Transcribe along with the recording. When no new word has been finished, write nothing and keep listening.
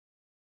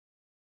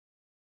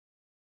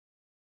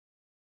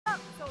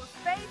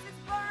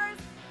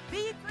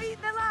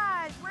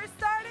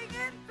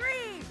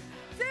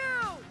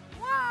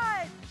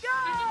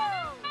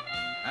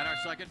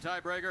second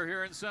tiebreaker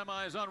here in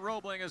semis on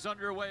Roebling is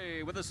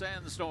underway with a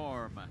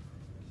sandstorm.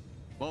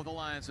 Both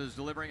alliances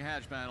delivering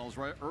hatch panels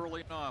right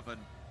early and often.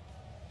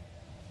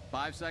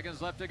 5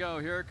 seconds left to go.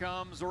 Here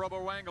comes the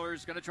Robo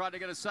Wranglers, going to try to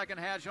get a second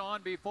hatch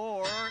on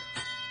before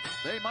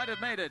they might have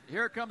made it.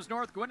 Here comes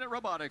North Gwinnett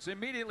Robotics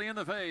immediately in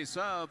the face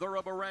of the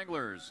Robo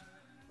Wranglers.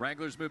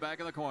 Wranglers move back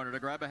in the corner to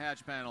grab a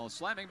hatch panel,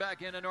 slamming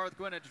back into North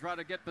Gwinnett to try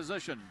to get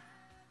position.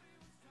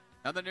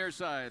 On the near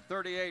side,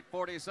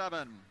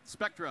 38-47,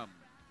 Spectrum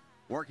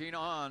working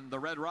on the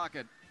red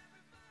rocket.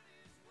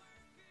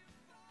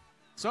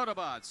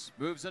 Sodabots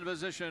moves into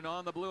position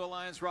on the Blue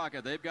Alliance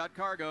rocket. They've got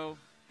cargo,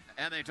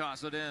 and they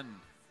toss it in.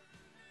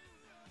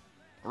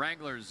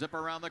 Wranglers zip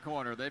around the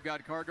corner. They've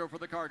got cargo for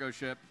the cargo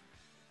ship.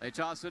 They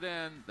toss it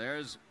in.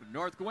 There's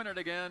North Gwinnett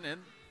again and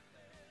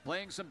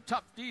playing some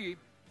tough D.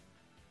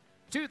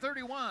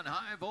 231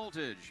 high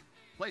voltage.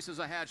 Places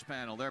a hatch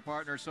panel. Their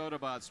partner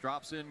Sodabots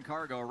drops in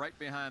cargo right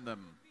behind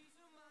them.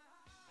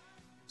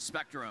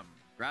 Spectrum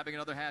grabbing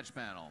another hatch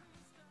panel.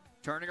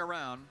 Turning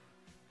around.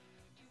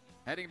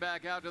 Heading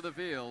back out to the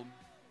field.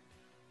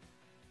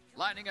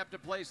 Lining up to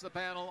place the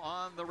panel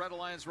on the Red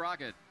Alliance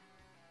rocket.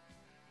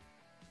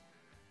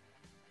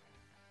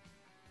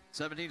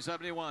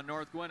 1771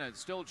 North Gwinnett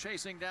still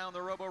chasing down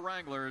the Robo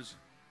Wranglers.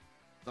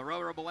 The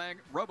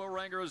Robo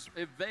Wranglers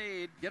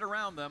evade, get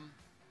around them.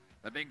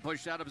 They're being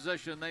pushed out of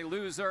position. They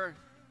lose their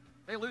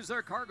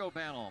cargo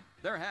panel,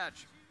 their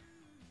hatch.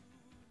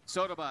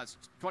 Sodabots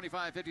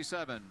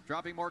 25-57,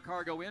 dropping more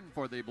cargo in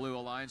for the Blue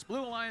Alliance.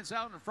 Blue Alliance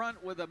out in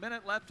front with a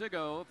minute left to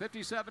go,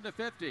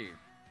 57-50.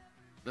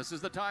 This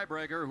is the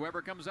tiebreaker.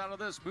 Whoever comes out of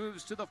this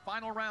moves to the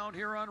final round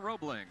here on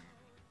Roebling.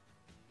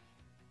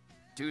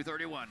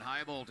 231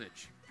 high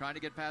voltage, trying to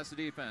get past the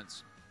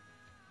defense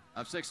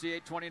of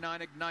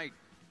 68-29 Ignite.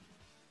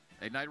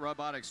 Ignite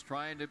Robotics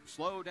trying to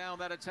slow down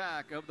that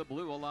attack of the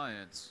Blue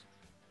Alliance.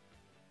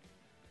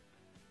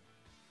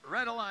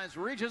 Red Alliance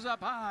reaches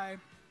up high,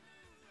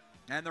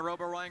 and the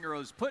Robo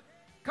Wranglers put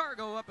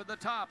cargo up at the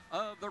top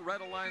of the Red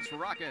Alliance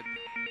rocket.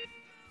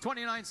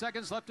 29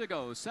 seconds left to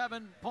go.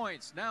 7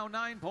 points, now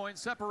 9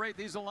 points separate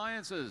these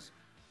alliances.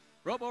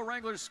 Robo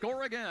Wranglers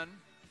score again.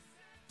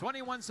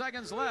 21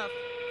 seconds left.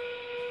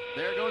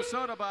 There goes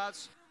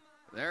Sodabots.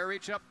 They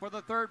reach up for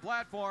the third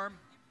platform.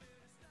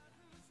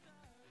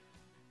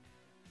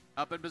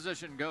 Up in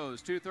position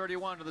goes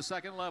 231 to the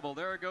second level.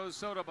 There goes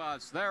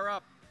Sodabots. They're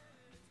up.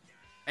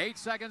 8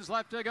 seconds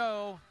left to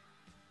go.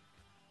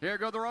 Here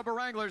go the Robo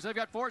Wranglers. They've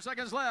got 4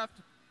 seconds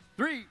left.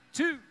 3,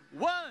 2,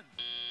 1.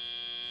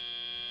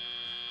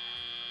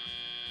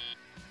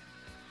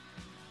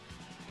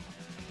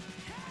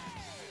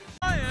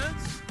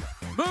 Alliance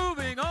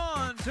moving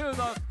on to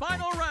the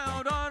final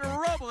round on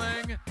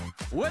Roebling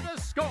with a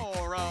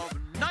score of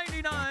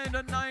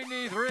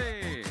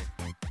 99-93.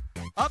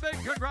 A big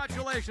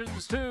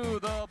congratulations to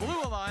the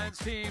Blue Alliance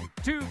team,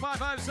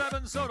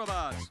 2557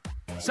 Sodabots.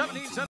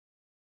 17